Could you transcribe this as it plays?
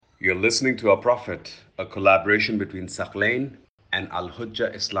You're listening to Our Prophet, a collaboration between Sakhlain and Al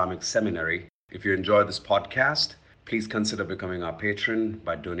Hujjah Islamic Seminary. If you enjoy this podcast, please consider becoming our patron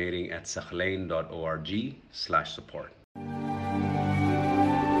by donating at sakhlain.org/support.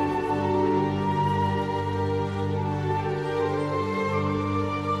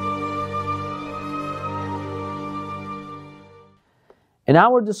 In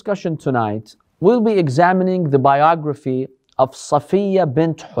our discussion tonight, we'll be examining the biography of Safiyya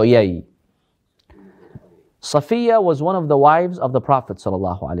bint Huyayy. Safiyya was one of the wives of the Prophet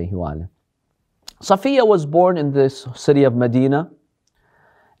ﷺ. Safiyya was born in this city of Medina,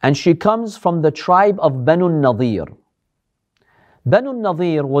 and she comes from the tribe of Banu Nadir. Banu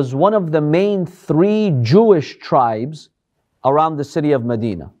Nadir was one of the main three Jewish tribes around the city of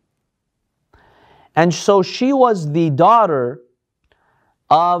Medina. And so she was the daughter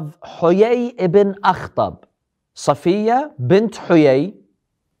of Huyayy ibn Akhtab. Safiyya bint Huyayy.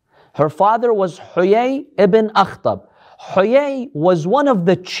 Her father was Huyayy ibn Akhtab. Huyayy was one of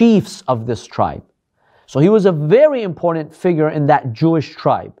the chiefs of this tribe. So he was a very important figure in that Jewish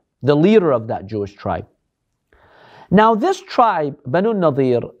tribe, the leader of that Jewish tribe. Now this tribe, Banu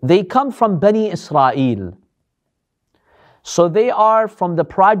Nadir, they come from Bani Israel. So they are from the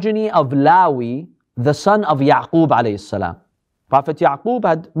progeny of Lawi, the son of Yaqub alayhi salam. Prophet Yaqub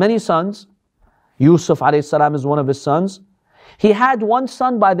had many sons. Yusuf alayhi salam is one of his sons. He had one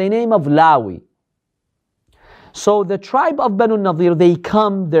son by the name of Lawi. So the tribe of Banu Nadir,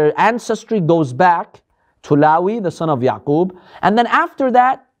 their ancestry goes back to Lawi, the son of Yaqub. And then after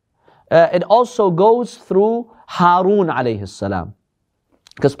that, it also goes through Harun alayhi salam.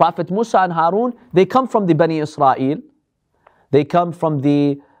 Because Prophet Musa and Harun, they come from the Bani Israel. They are from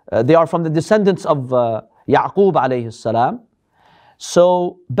the descendants of Yaqub alayhi salam.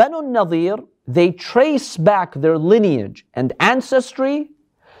 So Banu Nadir, they trace back their lineage and ancestry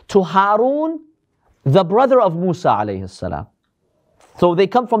to Harun, the brother of Musa alayhi salam. So they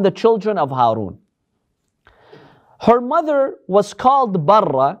come from the children of Harun. Her mother was called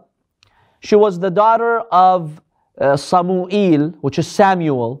Barra. She was the daughter of Samuel, which is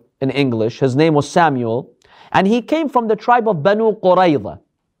Samuel in English. His name was Samuel. And he came from the tribe of Banu Qurayza.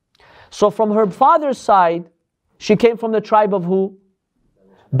 So from her father's side, she came from the tribe of who?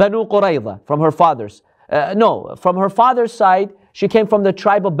 Banu Qurayza, from her father's. From her father's side, she came from the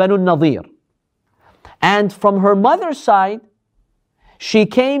tribe of Banu Nadir. And from her mother's side, she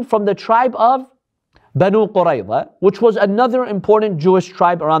came from the tribe of Banu Qurayza, which was another important Jewish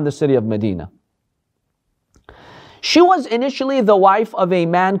tribe around the city of Medina. She was initially the wife of a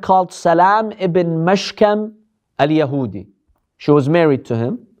man called Salam ibn Mashkam al-Yahudi. She was married to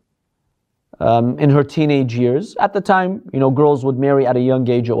him in her teenage years. At the time, girls would marry at a young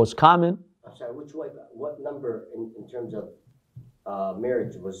age. It was common. I'm sorry, which wife? What number in terms of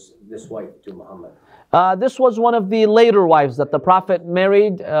marriage was this wife to Muhammad? This was one of the later wives that the Prophet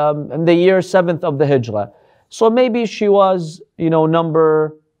married in the year 7th of the Hijrah. So maybe she was,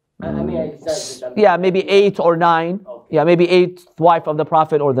 number... maybe 8 or 9. Okay. Yeah, maybe 8th wife of the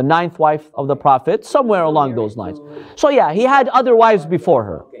Prophet or the 9th wife of the Prophet, somewhere along those lines. So yeah, he had other wives before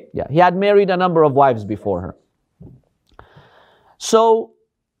her. Yeah, he had married a number of wives before her. So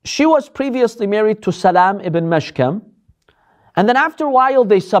she was previously married to Salam ibn Mashkam, and then after a while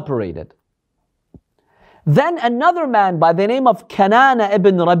they separated. Then another man by the name of Kanana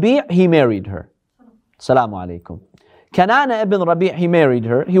ibn Rabi', he married her. Assalamu alaikum. Kanana ibn Rabi', he married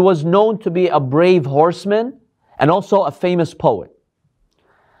her. He was known to be a brave horseman and also a famous poet.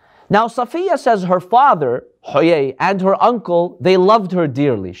 Now Safiyya says her father, Huyayy, and her uncle, they loved her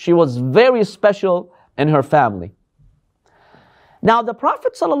dearly. She was very special in her family. Now the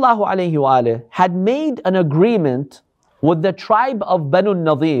Prophet ﷺ had made an agreement with the tribe of Banu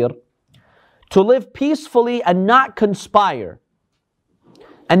Nadir to live peacefully and not conspire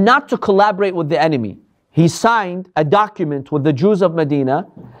and not to collaborate with the enemy. He signed a document with the Jews of Medina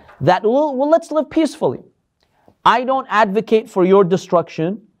that, let's live peacefully. I don't advocate for your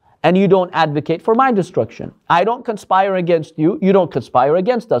destruction, and you don't advocate for my destruction. I don't conspire against you, you don't conspire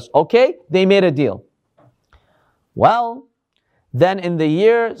against us. Okay? They made a deal. Well, then in the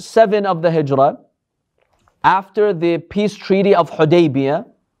year 7 of the Hijrah, after the peace treaty of Hudaybiyah,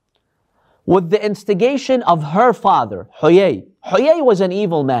 with the instigation of her father, Huyayy. Huyayy was an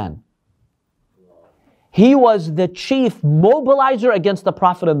evil man. He was the chief mobilizer against the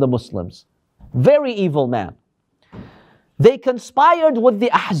Prophet and the Muslims. Very evil man. They conspired with the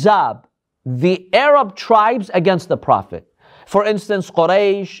Ahzab, the Arab tribes, against the Prophet. For instance,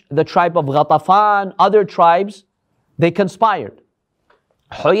 Quraysh, the tribe of Ghatafan, other tribes, they conspired.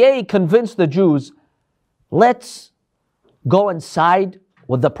 Huyayy convinced the Jews, let's go and side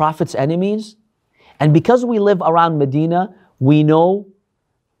with the Prophet's enemies. And because we live around Medina, we know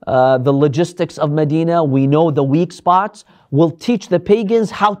the logistics of Medina, we know the weak spots. We'll teach the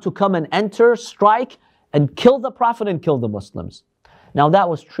pagans how to come and enter, strike, and kill the Prophet and kill the Muslims. Now that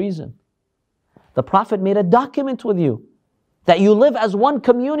was treason. The Prophet made a document with you that you live as one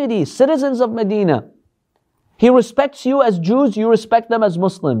community, citizens of Medina. He respects you as Jews, you respect them as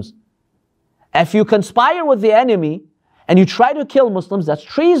Muslims. If you conspire with the enemy and you try to kill Muslims, that's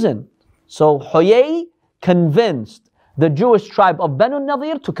treason. So Huyayy convinced the Jewish tribe of Banu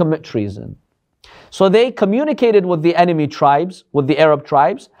Nadir to commit treason. So they communicated with the enemy tribes, with the Arab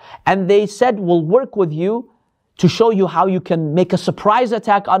tribes, and they said, we'll work with you to show you how you can make a surprise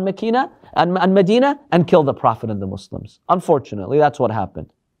attack on Medina and kill the Prophet and the Muslims. Unfortunately, that's what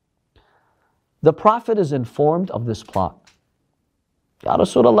happened. The Prophet is informed of this plot. Ya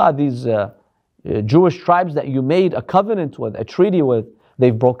Rasulullah, these Jewish tribes that you made a covenant with, a treaty with,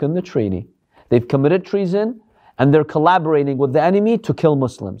 they've broken the treaty. They've committed treason and they're collaborating with the enemy to kill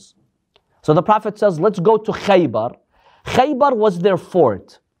Muslims. So the Prophet says, let's go to Khaybar. Khaybar was their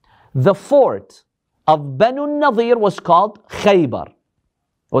fort. The fort of Banu Nadir was called Khaybar.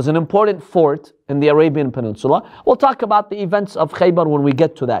 It was an important fort in the Arabian Peninsula. We'll talk about the events of Khaybar when we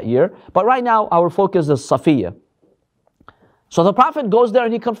get to that year. But right now, our focus is Safiyya. So the Prophet goes there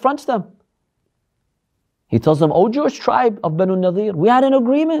and he confronts them. He tells them, O Jewish tribe of Banu Nadir, we had an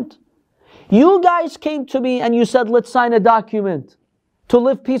agreement. You guys came to me and you said, let's sign a document to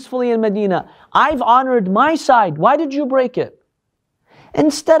live peacefully in Medina. I've honored my side. Why did you break it?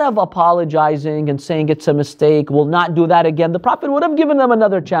 Instead of apologizing and saying it's a mistake, we'll not do that again, the Prophet would have given them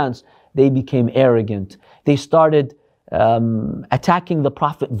another chance. They became arrogant. They started attacking the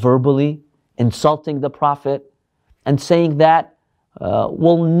Prophet verbally, insulting the Prophet, and saying that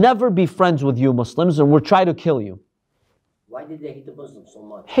we'll never be friends with you Muslims and we'll try to kill you. Why did they hate the Muslims so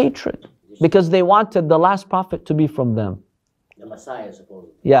much? Hatred. Because they wanted the last Prophet to be from them. The Messiah,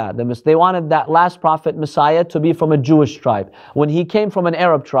 supposedly. Yeah, they wanted that last Prophet, Messiah, to be from a Jewish tribe. When he came from an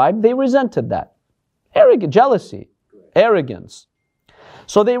Arab tribe, they resented that. Jealousy, arrogance.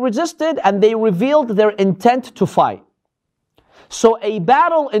 So they resisted and they revealed their intent to fight. So a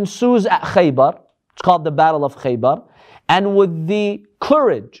battle ensues at Khaybar. It's called the Battle of Khaybar. And with the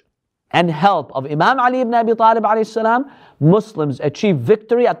courage and help of Imam Ali ibn Abi Talib alayhi salam, Muslims achieve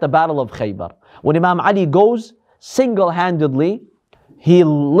victory at the Battle of Khaybar. When Imam Ali goes single-handedly, he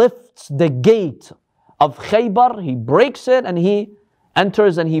lifts the gate of Khaybar, he breaks it, and he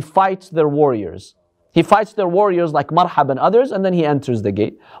enters and he fights their warriors. He fights their warriors like Marhab and others, and then he enters the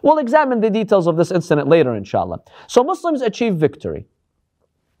gate. We'll examine the details of this incident later, inshallah. So Muslims achieve victory.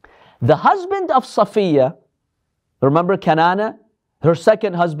 The husband of Safiyya, remember Kanana, her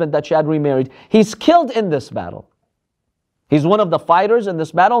second husband that she had remarried, he's killed in this battle. He's one of the fighters in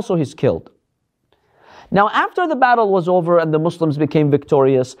this battle, so he's killed. Now, after the battle was over and the Muslims became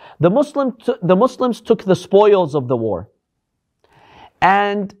victorious, the Muslims took the spoils of the war.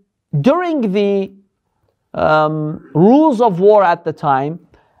 And during the rules of war at the time,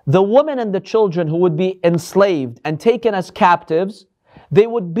 the women and the children who would be enslaved and taken as captives, they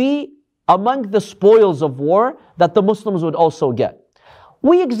would be among the spoils of war that the Muslims would also get.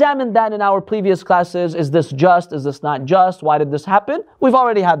 We examined that in our previous classes. Is this just? Is this not just? Why did this happen? We've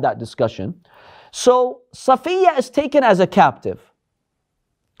already had that discussion. So Safiyya is taken as a captive.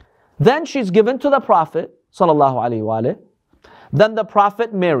 Then she's given to the Prophet sallallahu alaihi wasallam. Then the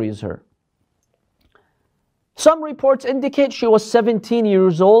Prophet marries her. Some reports indicate she was 17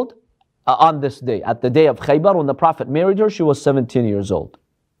 years old on this day. At the day of Khaybar, when the Prophet married her, she was 17 years old.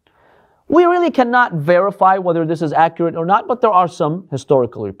 We really cannot verify whether this is accurate or not, but there are some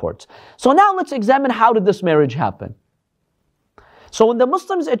historical reports. So now let's examine, how did this marriage happen? So when the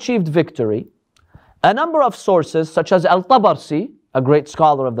Muslims achieved victory, a number of sources, such as Al-Tabarsi, a great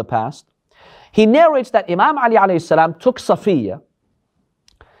scholar of the past, he narrates that Imam Ali alayhi salam took Safiyya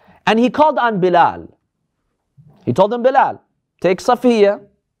and he called on Bilal. He told him, Bilal, take Safiyya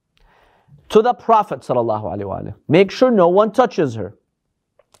to the Prophet sallallahu alaihi wasallam. Make sure no one touches her.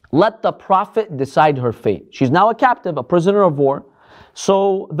 Let the Prophet decide her fate. She's now a captive, a prisoner of war.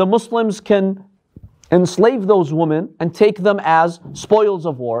 So the Muslims can enslave those women and take them as spoils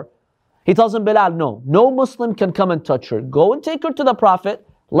of war. He tells him, Bilal, no Muslim can come and touch her. Go and take her to the Prophet.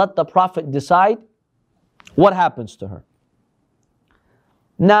 Let the Prophet decide what happens to her.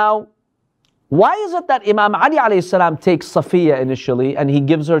 Now, why is it that Imam Ali alayhi salam takes Safiyya initially and he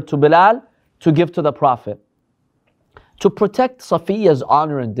gives her to Bilal to give to the Prophet? To protect Safiyya's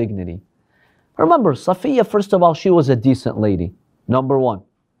honor and dignity. Remember, Safiyya, first of all, she was a decent lady. Number one.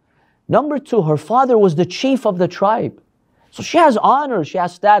 Number two, her father was the chief of the tribe. So she has honor, she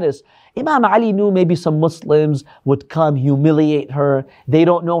has status. Imam Ali knew maybe some Muslims would come humiliate her. They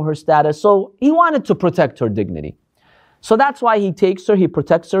don't know her status. So he wanted to protect her dignity. So that's why he takes her, he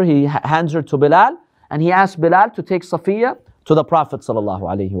protects her, he hands her to Bilal, and he asks Bilal to take Safiyya to the Prophet sallallahu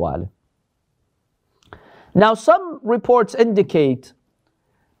alaihi wasallam. Now some reports indicate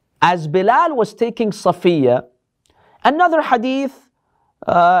as Bilal was taking Safiyya, another hadith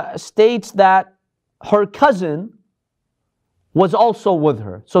states that her cousin was also with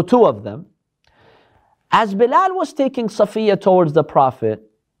her. So two of them. As Bilal was taking Safiyya towards the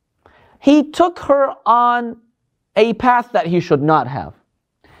Prophet, he took her on a path that he should not have.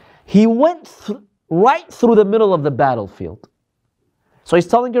 He went right through the middle of the battlefield. So he's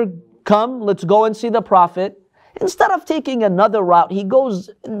telling her, come, let's go and see the Prophet. Instead of taking another route, he goes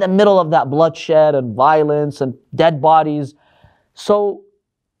in the middle of that bloodshed and violence and dead bodies. So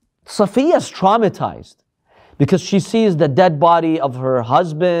Safiyya is traumatized because she sees the dead body of her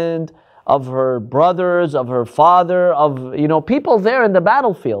husband, of her brothers, of her father, of people there in the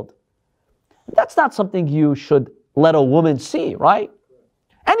battlefield. That's not something you should let a woman see, right?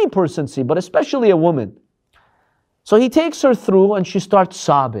 Any person see, but especially a woman. So he takes her through and she starts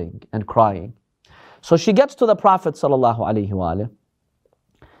sobbing and crying. So she gets to the Prophet sallallahu alaihi wasallam,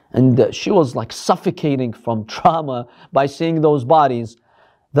 and she was like suffocating from trauma by seeing those bodies.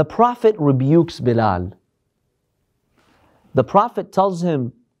 The Prophet rebukes Bilal. The Prophet tells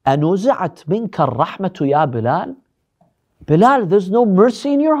him, أَنُزِعَتْ مِنْكَ الرَّحْمَةُ يَا Bilal? Bilal, there's no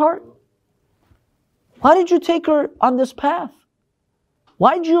mercy in your heart? Why did you take her on this path?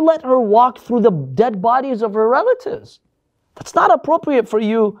 Why did you let her walk through the dead bodies of her relatives? That's not appropriate for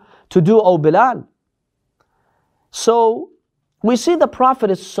you to do, O Bilal. So we see the Prophet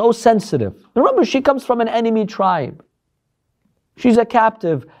is so sensitive. Remember, she comes from an enemy tribe. She's a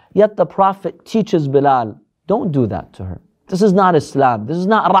captive, yet the Prophet teaches Bilal, don't do that to her. This is not Islam. This is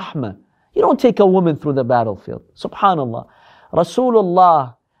not rahmah. You don't take a woman through the battlefield. Subhanallah.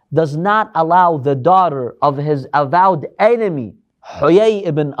 Rasulullah does not allow the daughter of his avowed enemy, Huyayy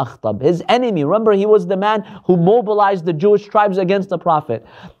ibn Akhtab, his enemy. Remember, he was the man who mobilized the Jewish tribes against the Prophet.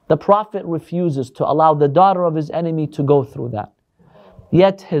 The Prophet refuses to allow the daughter of his enemy to go through that.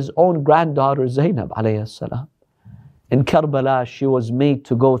 Yet his own granddaughter Zainab alayhi salam, in Karbala, she was made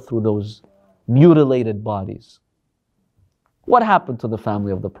to go through those mutilated bodies. What happened to the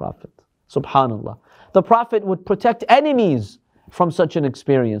family of the Prophet? Subhanallah. The Prophet would protect enemies from such an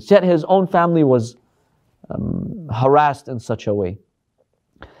experience, yet his own family was harassed in such a way.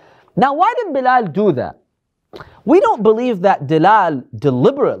 Now, why did Bilal do that? We don't believe that Bilal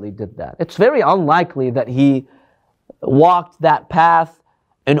deliberately did that. It's very unlikely that he walked that path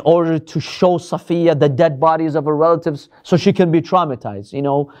in order to show Safiyya the dead bodies of her relatives so she can be traumatized.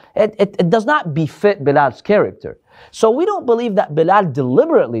 It does not befit Bilal's character. So we don't believe that Bilal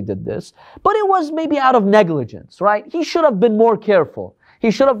deliberately did this, but it was maybe out of negligence, right? He should have been more careful. He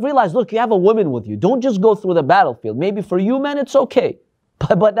should have realized, look, you have a woman with you. Don't just go through the battlefield. Maybe for you men, it's okay,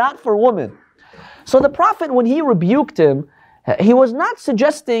 but not for women. So the Prophet, when he rebuked him, he was not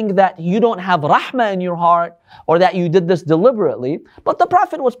suggesting that you don't have rahmah in your heart or that you did this deliberately, but the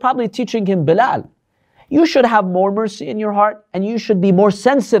Prophet was probably teaching him, Bilal, you should have more mercy in your heart and you should be more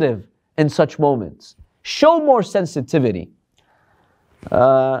sensitive in such moments. Show more sensitivity.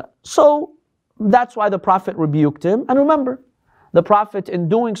 So that's why the Prophet rebuked him. And remember, the Prophet in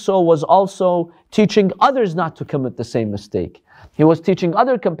doing so was also teaching others not to commit the same mistake. He was teaching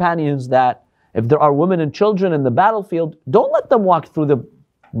other companions that if there are women and children in the battlefield, don't let them walk through the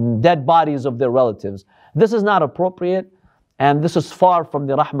dead bodies of their relatives. This is not appropriate, and this is far from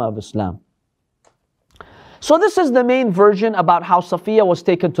the rahmah of Islam. So this is the main version about how Safiyya was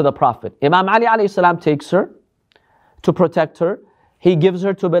taken to the Prophet. Imam Ali alayhi salam takes her to protect her. He gives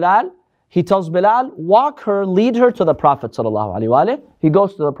her to Bilal. He tells Bilal, walk her, lead her to the Prophet sallallahu alaihi wasallam. He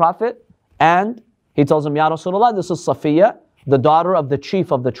goes to the Prophet and he tells him, Ya Rasulullah, this is Safiyya, the daughter of the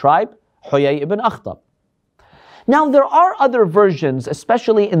chief of the tribe, Huyayy ibn Akhtab. Now there are other versions,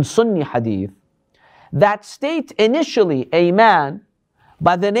 especially in Sunni hadith, that state initially a man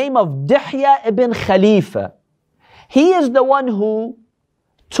by the name of Dihya ibn Khalifa. He is the one who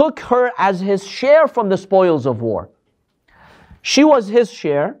took her as his share from the spoils of war. She was his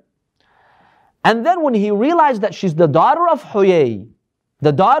share. And then when he realized that she's the daughter of Huyayy,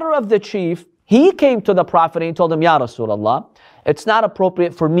 the daughter of the chief, he came to the Prophet and he told him, Ya Rasulullah, it's not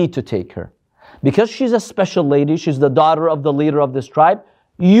appropriate for me to take her. Because she's a special lady, she's the daughter of the leader of this tribe,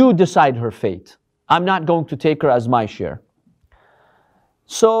 you decide her fate. I'm not going to take her as my share.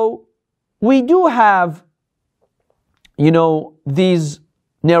 So we do have, these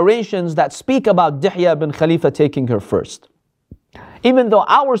narrations that speak about Dihya ibn Khalifa taking her first. Even though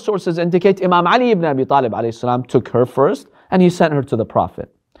our sources indicate Imam Ali ibn Abi Talib alayhi salam took her first and he sent her to the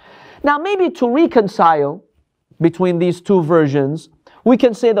Prophet. Now maybe to reconcile between these two versions, we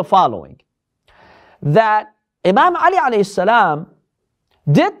can say the following. That Imam Ali alayhi salam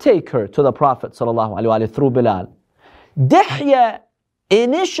did take her to the Prophet sallallahu alaihi wasallam through Bilal. Dihya,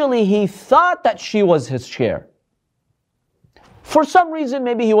 initially he thought that she was his chair. For some reason,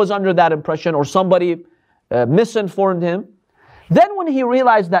 maybe he was under that impression or somebody misinformed him. Then when he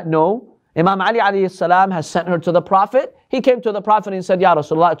realized that no, Imam Ali alayhi salam has sent her to the Prophet, he came to the Prophet and said, Ya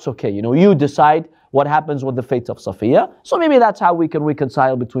Rasulullah, it's okay, you decide what happens with the fate of Safiyya. So maybe that's how we can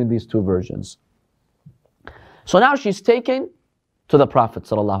reconcile between these two versions. So now she's taken to the Prophet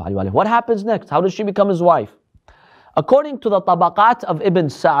sallallahu alaihi wasallam. What happens next? How does she become his wife? According to the Tabaqat of Ibn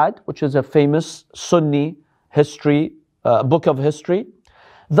Sa'd, which is a famous Sunni history, book of history,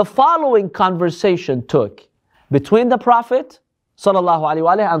 the following conversation took between the Prophet sallallahu alaihi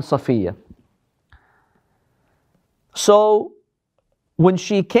wasallam and Safiyya. So when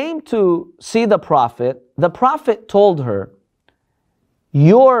she came to see the Prophet told her,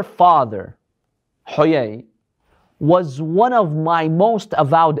 your father, Huyayy, was one of my most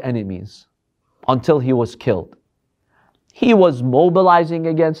avowed enemies until he was killed. He was mobilizing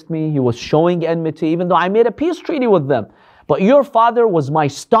against me, he was showing enmity, even though I made a peace treaty with them. But your father was my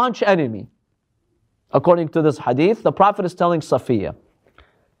staunch enemy. According to this hadith, the Prophet is telling Safiyya.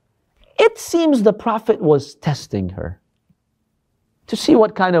 It seems the Prophet was testing her to see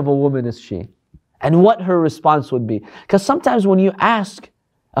what kind of a woman is she and what her response would be. Because sometimes when you ask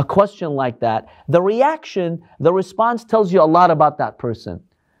a question like that, the reaction, the response tells you a lot about that person.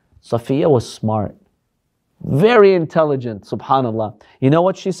 Safiyya was smart, very intelligent, subhanallah. You know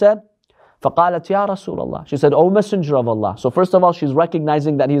what she said? فَقَالَتْ يَا رَسُولَ اللَّهِ. She said, O Messenger of Allah. So first of all, she's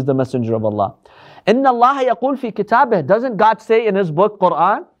recognizing that he's the Messenger of Allah. إِنَّ اللَّهَ يَقُولْ فِي كِتَابِهِ. Doesn't God say in His book,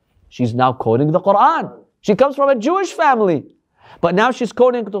 Quran? She's now quoting the Quran. She comes from a Jewish family. But now she's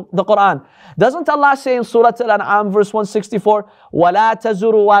quoting the Quran. Doesn't Allah say in Surah Al-An'am verse 164, وَلَا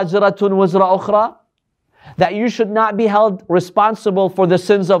تَزُرُ وَازِرَةٌ وِزْرَ أُخْرَى, that you should not be held responsible for the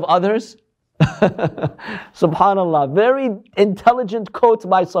sins of others? Subhanallah, very intelligent quote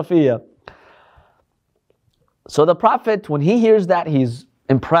by Safiyya. So the Prophet, when he hears that, he's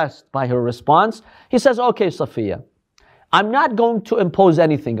impressed by her response. He says, okay, Safiyya, I'm not going to impose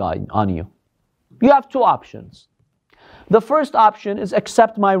anything on you. You have two options. The first option is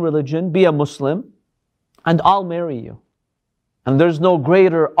accept my religion, be a Muslim, and I'll marry you. And there's no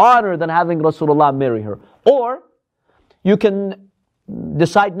greater honor than having Rasulullah marry her. Or you can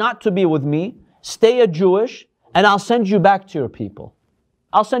decide not to be with me, stay a Jewish, and I'll send you back to your people.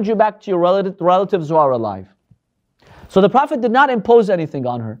 I'll send you back to your relatives who are alive. So the Prophet did not impose anything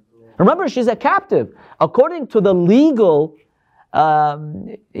on her. Remember, she's a captive. According to the legal,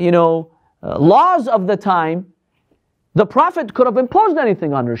 laws of the time, the Prophet could have imposed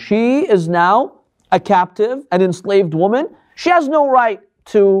anything on her. She is now a captive, an enslaved woman. She has no right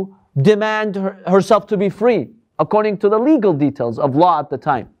to demand herself to be free, according to the legal details of law at the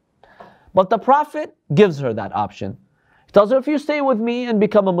time. But the Prophet gives her that option. He tells her, if you stay with me and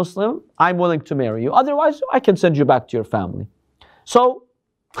become a Muslim, I'm willing to marry you. Otherwise, I can send you back to your family. So,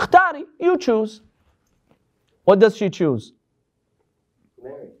 ikhtari, you choose. What does she choose?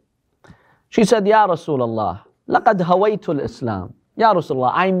 Mary. She said, Ya Rasulullah, لَقَدْ هَوَيْتُ الْإِسْلَامِ. Ya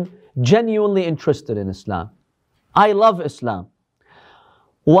Rasulullah, I'm genuinely interested in Islam. I love Islam.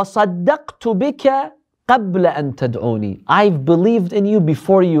 وَصَدَّقْتُ بِكَ قَبْلَ أَن تَدْعُونِي. I've believed in you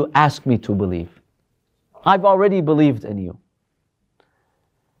before you ask me to believe. I've already believed in you.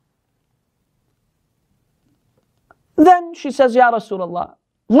 Then she says, Ya Rasulullah,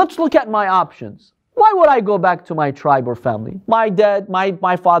 let's look at my options. Why would I go back to my tribe or family?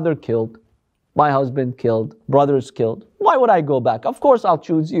 My father killed. My husband killed, brothers killed. Why would I go back? Of course I'll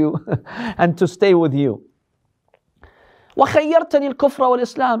choose you and to stay with you. وَخَيَّرْتَنِي الْكُفْرَ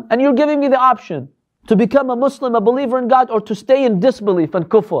وَالْإِسْلَامِ. And you're giving me the option to become a Muslim, a believer in God, or to stay in disbelief and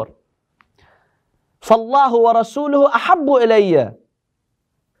kufr. فَاللَّهُ وَرَسُولُهُ أَحَبُّ إِلَيَّ.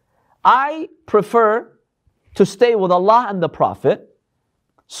 I prefer to stay with Allah and the Prophet.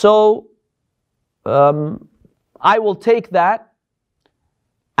 So I will take that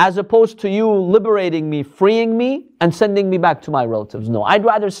as opposed to you liberating me, freeing me, and sending me back to my relatives. No, I'd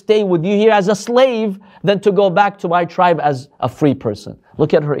rather stay with you here as a slave than to go back to my tribe as a free person.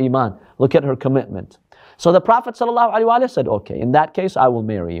 Look at her iman. Look at her commitment. So the Prophet ﷺ said, okay, in that case, I will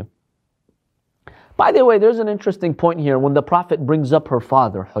marry you. By the way, there's an interesting point here when the Prophet brings up her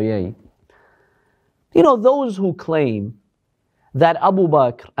father, Huyayy. You know, those who claim that Abu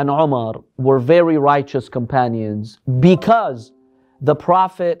Bakr and Umar were very righteous companions because the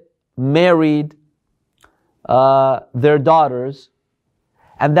Prophet married their daughters,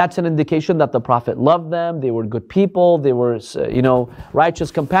 and that's an indication that the Prophet loved them, they were good people, they were, righteous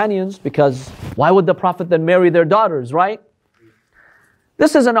companions, because why would the Prophet then marry their daughters, right?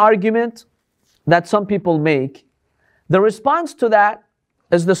 This is an argument that some people make. The response to that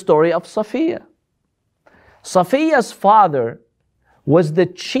is the story of Safiyya. Safiyya's father was the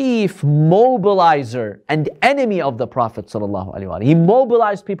chief mobilizer and enemy of the Prophet ﷺ. He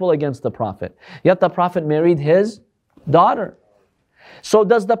mobilized people against the Prophet. Yet the Prophet married his daughter. So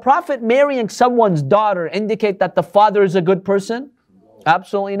does the Prophet marrying someone's daughter indicate that the father is a good person?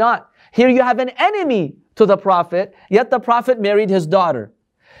 Absolutely not. Here you have an enemy to the Prophet, yet the Prophet married his daughter.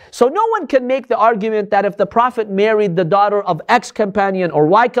 So no one can make the argument that if the Prophet married the daughter of X companion or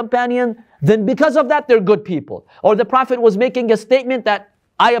Y companion, then because of that they're good people. Or the Prophet was making a statement that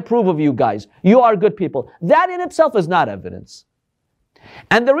I approve of you guys, you are good people. That in itself is not evidence.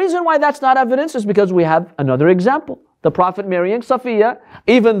 And the reason why that's not evidence is because we have another example. The Prophet marrying Safiyya,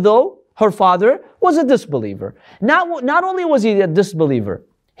 even though her father was a disbeliever. Not only was he a disbeliever,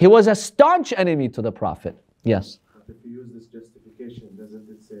 he was a staunch enemy to the Prophet. Yes? But if you use this justification, doesn't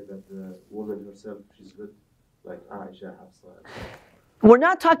it say that the woman herself, she's good? Like Aisha, Hafsa. We're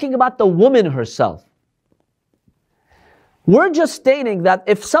not talking about the woman herself. We're just stating that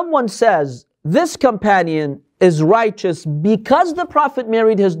if someone says, this companion is righteous because the Prophet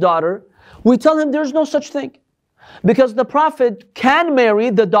married his daughter, we tell him there's no such thing. Because the Prophet can marry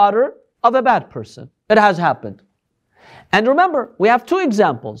the daughter of a bad person. It has happened. And remember, we have two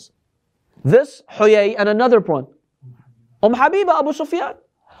examples. This, Huyayy, and another one. Habiba, Abu Sufyan.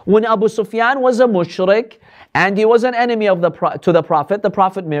 When Abu Sufyan was a mushrik and he was an enemy of to the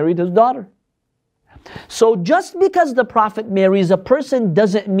Prophet married his daughter. So just because the Prophet marries a person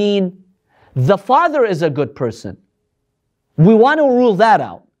doesn't mean the father is a good person. We want to rule that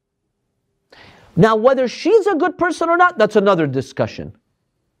out. Now, whether she's a good person or not, that's another discussion.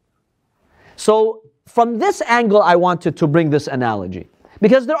 So, from this angle, I wanted to bring this analogy.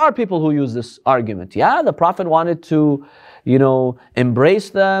 Because there are people who use this argument. Yeah, the Prophet wanted to, embrace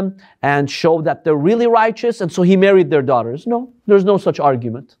them and show that they're really righteous, and so he married their daughters. No, there's no such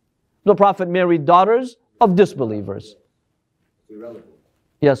argument. The Prophet married daughters of disbelievers. Irrelevant.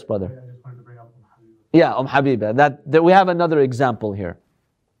 Yes, brother. I just wanted to bring up Habiba. Yeah, Habiba. That we have another example here.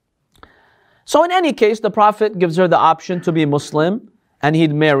 So in any case, the Prophet gives her the option to be Muslim and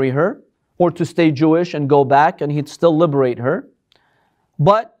he'd marry her, or to stay Jewish and go back and he'd still liberate her.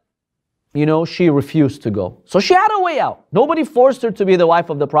 But, she refused to go. So she had a way out. Nobody forced her to be the wife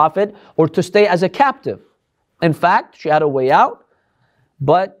of the Prophet or to stay as a captive. In fact, she had a way out,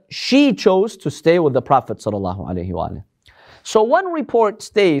 but she chose to stay with the Prophet ﷺ. So one report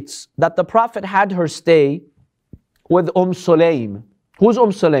states that the Prophet had her stay with Sulaym. Who's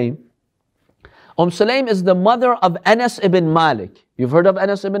Sulaym? Sulaym is the mother of Anas ibn Malik. You've heard of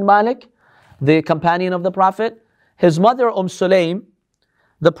Anas ibn Malik? The companion of the Prophet? His mother Sulaym,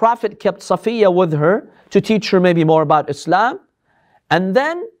 the Prophet kept Safiyya with her to teach her maybe more about Islam. And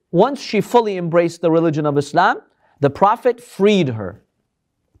then, once she fully embraced the religion of Islam, the Prophet freed her.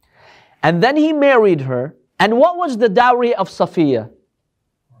 And then he married her. And what was the dowry of Safiyya?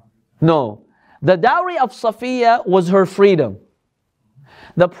 No. The dowry of Safiyya was her freedom.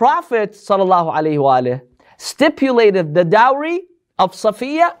 The Prophet ﷺ stipulated the dowry of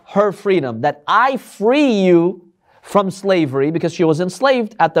Safiyya, her freedom, that I free you from slavery, because she was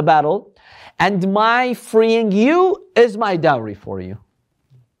enslaved at the battle, and my freeing you is my dowry for you.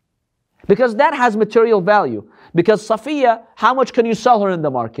 Because that has material value. Because Safiyya, how much can you sell her in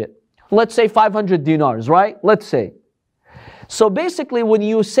the market? Let's say 500 dinars, right? Let's say. So basically, when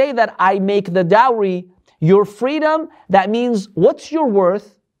you say that I make the dowry your freedom, that means what's your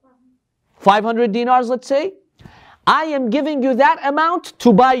worth? 500 dinars, let's say. I am giving you that amount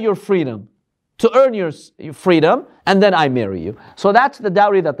to buy your freedom, to earn your freedom, and then I marry you. So that's the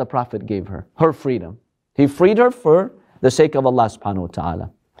dowry that the Prophet gave her, her freedom. He freed her for the sake of Allah subhanahu wa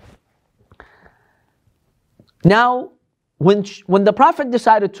ta'ala. Now, when the Prophet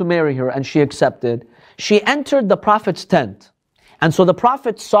decided to marry her and she accepted, she entered the Prophet's tent. And so the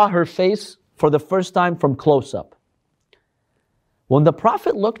Prophet saw her face for the first time from close up. When the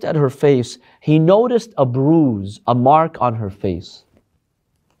Prophet looked at her face, he noticed a bruise, a mark on her face.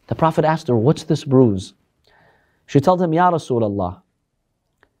 The Prophet asked her, what's this bruise? She told him, Ya Rasulullah,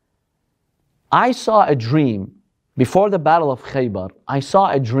 I saw a dream before the battle of Khaybar. I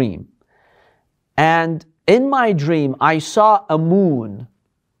saw a dream. And in my dream, I saw a moon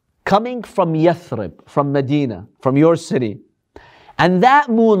coming from Yathrib, from Medina, from your city. And that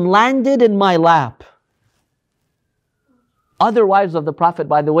moon landed in my lap. Other wives of the Prophet,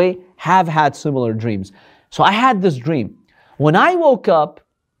 by the way, have had similar dreams. So I had this dream. When I woke up,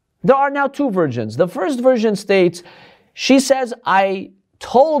 there are now two versions. The first version states, she says, I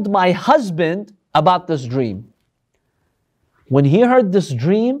told my husband about this dream. When he heard this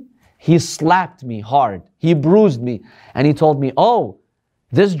dream, he slapped me hard. He bruised me. And he told me, oh,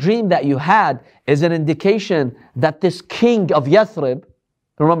 this dream that you had is an indication that this king of Yathrib,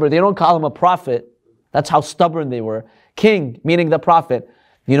 remember, they don't call him a prophet. That's how stubborn they were. King, meaning the prophet.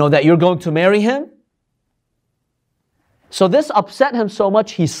 You know that you're going to marry him? So this upset him so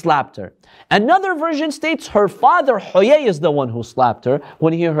much, he slapped her. Another version states her father, Huyayy, is the one who slapped her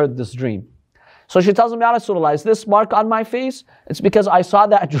when he heard this dream. So she tells him, Ya Rasulullah, is this mark on my face? It's because I saw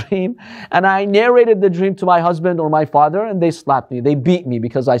that dream and I narrated the dream to my husband or my father and they slapped me. They beat me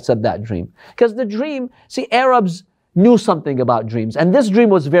because I said that dream. Because the dream, see, Arabs knew something about dreams. And this dream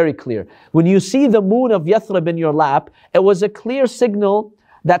was very clear. When you see the moon of Yathrib in your lap, it was a clear signal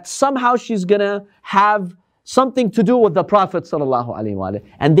that somehow she's going to have something to do with the Prophet ﷺ.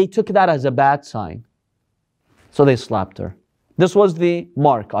 And they took that as a bad sign. So they slapped her. This was the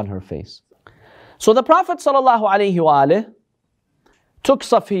mark on her face. So the Prophet ﷺ took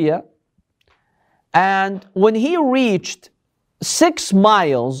Safiyya, and when he reached 6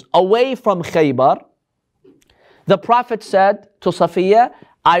 miles away from Khaybar, the Prophet said to Safiyya,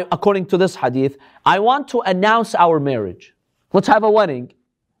 according to this hadith, I want to announce our marriage. Let's have a wedding.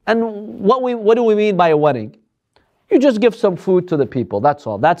 And what do we mean by a wedding? You just give some food to the people, that's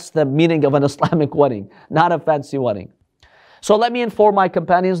all. That's the meaning of an Islamic wedding, not a fancy wedding. So let me inform my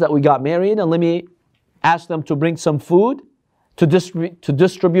companions that we got married, and let me ask them to bring some food to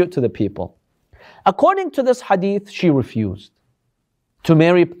distribute to the people. According to this hadith, she refused to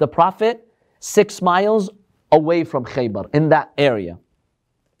marry the Prophet 6 miles away from Khaybar, in that area.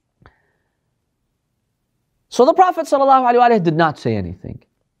 So the Prophet ﷺ did not say anything.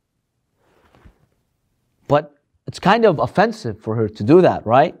 But it's kind of offensive for her to do that,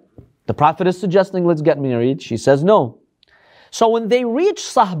 right? The Prophet is suggesting, let's get married. She says no. So when they reached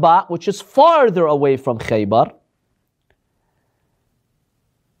Sahba, which is farther away from Khaybar,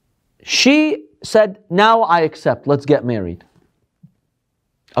 she said, now I accept, let's get married.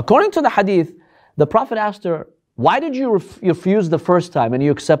 According to the hadith, the Prophet asked her, why did you refuse the first time and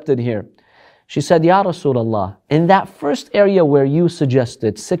you accepted here? She said, Ya Rasulullah, in that first area where you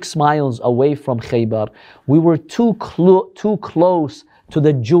suggested, 6 miles away from Khaybar, we were too close to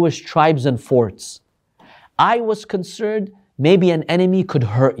the Jewish tribes and forts. I was concerned maybe an enemy could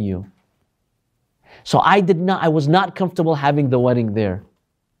hurt you. So I was not comfortable having the wedding there.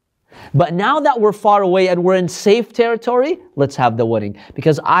 But now that we're far away and we're in safe territory, let's have the wedding,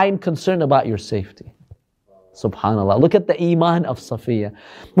 because I'm concerned about your safety. Subhanallah. Look at the iman of Safiyya.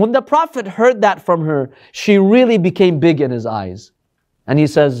 When the Prophet heard that from her, she really became big in his eyes. And he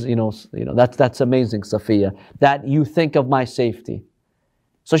says, that's amazing, Safiyya, that you think of my safety.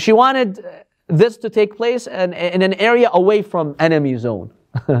 So she wanted this to take place in an area away from enemy zone.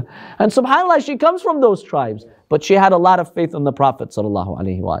 And subhanAllah, she comes from those tribes, but she had a lot of faith in the Prophet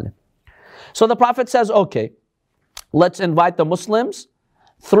ﷺ. So the Prophet says, okay, let's invite the Muslims.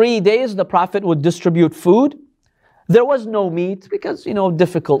 3 days the Prophet would distribute food. There was no meat because,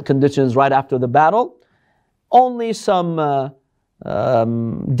 difficult conditions right after the battle. Only some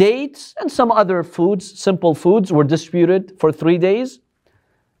dates and some other foods, simple foods, were distributed for 3 days.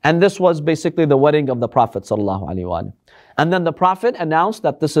 And this was basically the wedding of the Prophet ﷺ. And then the Prophet announced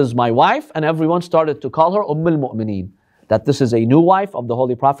that this is my wife, and everyone started to call her al-Mu'mineen, that this is a new wife of the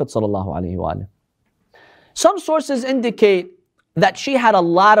Holy Prophet ﷺ. Some sources indicate that she had a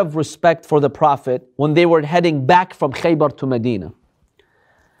lot of respect for the Prophet when they were heading back from Khaybar to Medina.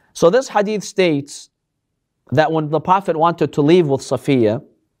 So this hadith states that when the Prophet wanted to leave with Safiyya,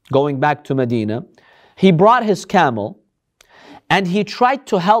 going back to Medina, he brought his camel and he tried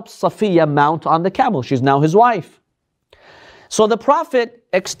to help Safiyya mount on the camel. She's now his wife. So the Prophet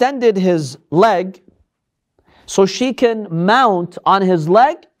extended his leg so she can mount on his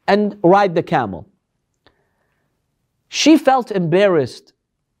leg and ride the camel. She felt embarrassed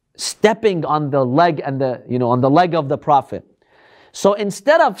stepping on the leg and on the leg of the Prophet. So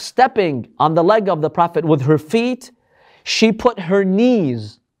instead of stepping on the leg of the Prophet with her feet, she put her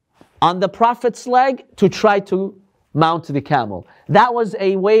knees on the Prophet's leg to try to mount the camel. That was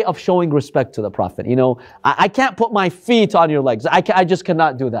a way of showing respect to the Prophet. I can't put my feet on your legs. I just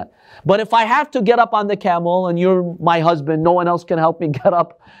cannot do that. But if I have to get up on the camel and you're my husband, no one else can help me get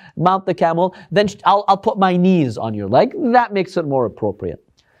up, mount the camel, then I'll put my knees on your leg. That makes it more appropriate.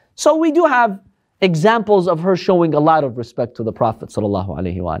 So we do have examples of her showing a lot of respect to the Prophet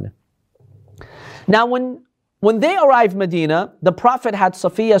ﷺ. Now when when they arrived Medina, the Prophet had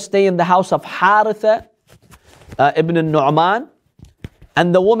Safiyya stay in the house of Haritha ibn al-Nu'man,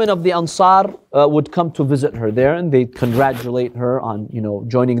 and the women of the Ansar would come to visit her there, and they'd congratulate her on,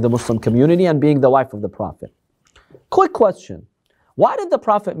 joining the Muslim community and being the wife of the Prophet. Quick question. Why did the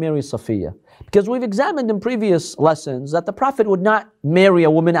Prophet marry Safiyya? Because we've examined in previous lessons that the Prophet would not marry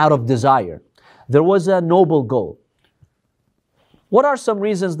a woman out of desire. There was a noble goal. What are some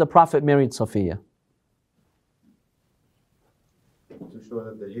reasons the Prophet married Safiyya? To show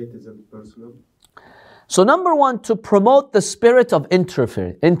that the hate isn't personal. So number one, to promote the spirit of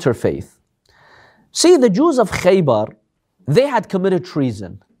interfaith. See, the Jews of Khaybar, they had committed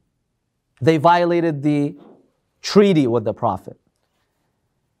treason. They violated the treaty with the Prophet.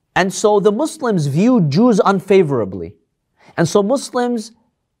 And so the Muslims viewed Jews unfavorably. And so Muslims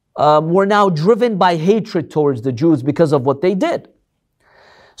were now driven by hatred towards the Jews because of what they did.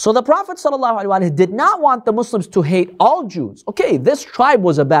 So the Prophet ﷺ did not want the Muslims to hate all Jews. Okay, this tribe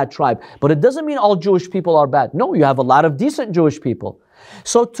was a bad tribe, but it doesn't mean all Jewish people are bad. No, you have a lot of decent Jewish people.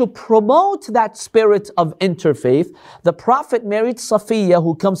 So to promote that spirit of interfaith, the Prophet married Safiyya,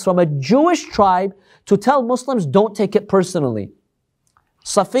 who comes from a Jewish tribe, to tell Muslims, don't take it personally.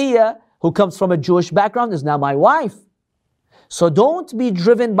 Safiyya, who comes from a Jewish background, is now my wife. So don't be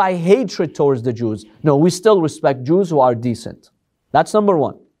driven by hatred towards the Jews. No, we still respect Jews who are decent. That's number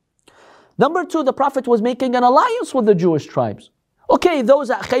one. Number two, the Prophet was making an alliance with the Jewish tribes. Okay,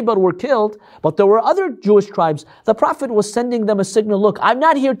 those at Khaybar were killed, but there were other Jewish tribes. The Prophet was sending them a signal, look, I'm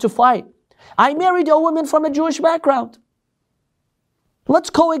not here to fight. I married a woman from a Jewish background.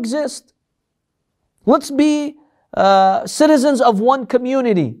 Let's coexist. Let's be citizens of one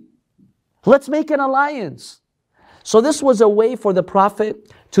community. Let's make an alliance. So this was a way for the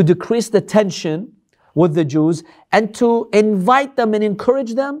Prophet to decrease the tension with the Jews and to invite them and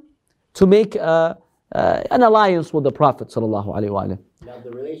encourage them to make an alliance with the Prophet ﷺ. Now,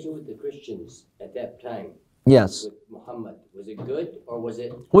 the relation with the Christians at that time, Yes. with Muhammad, was it good or was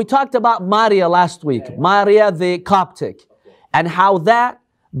it? We talked about Maria last week, Maria the Coptic, and how that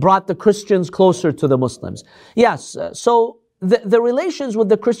brought the Christians closer to the Muslims. Yes, so the relations with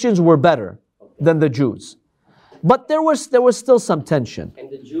the Christians were better than the Jews. But there was still some tension. And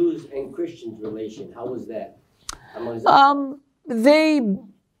the Jews and Christians relation, how was that?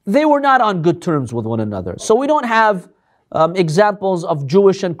 They were not on good terms with one another. So we don't have examples of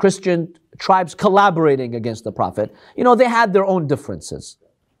Jewish and Christian tribes collaborating against the Prophet. They had their own differences.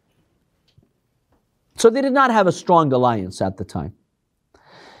 So they did not have a strong alliance at the time.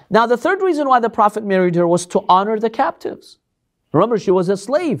 Now the third reason why the Prophet married her was to honor the captives. Remember, she was a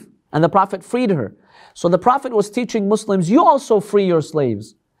slave and the Prophet freed her. So the Prophet was teaching Muslims, you also free your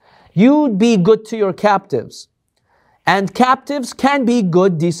slaves. You be good to your captives. And captives can be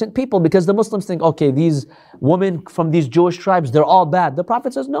good, decent people, because the Muslims think, okay, these women from these Jewish tribes, they're all bad. The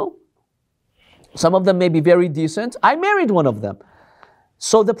Prophet says, no. Some of them may be very decent. I married one of them.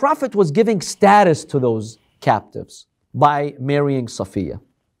 So the Prophet was giving status to those captives by marrying Safiyya.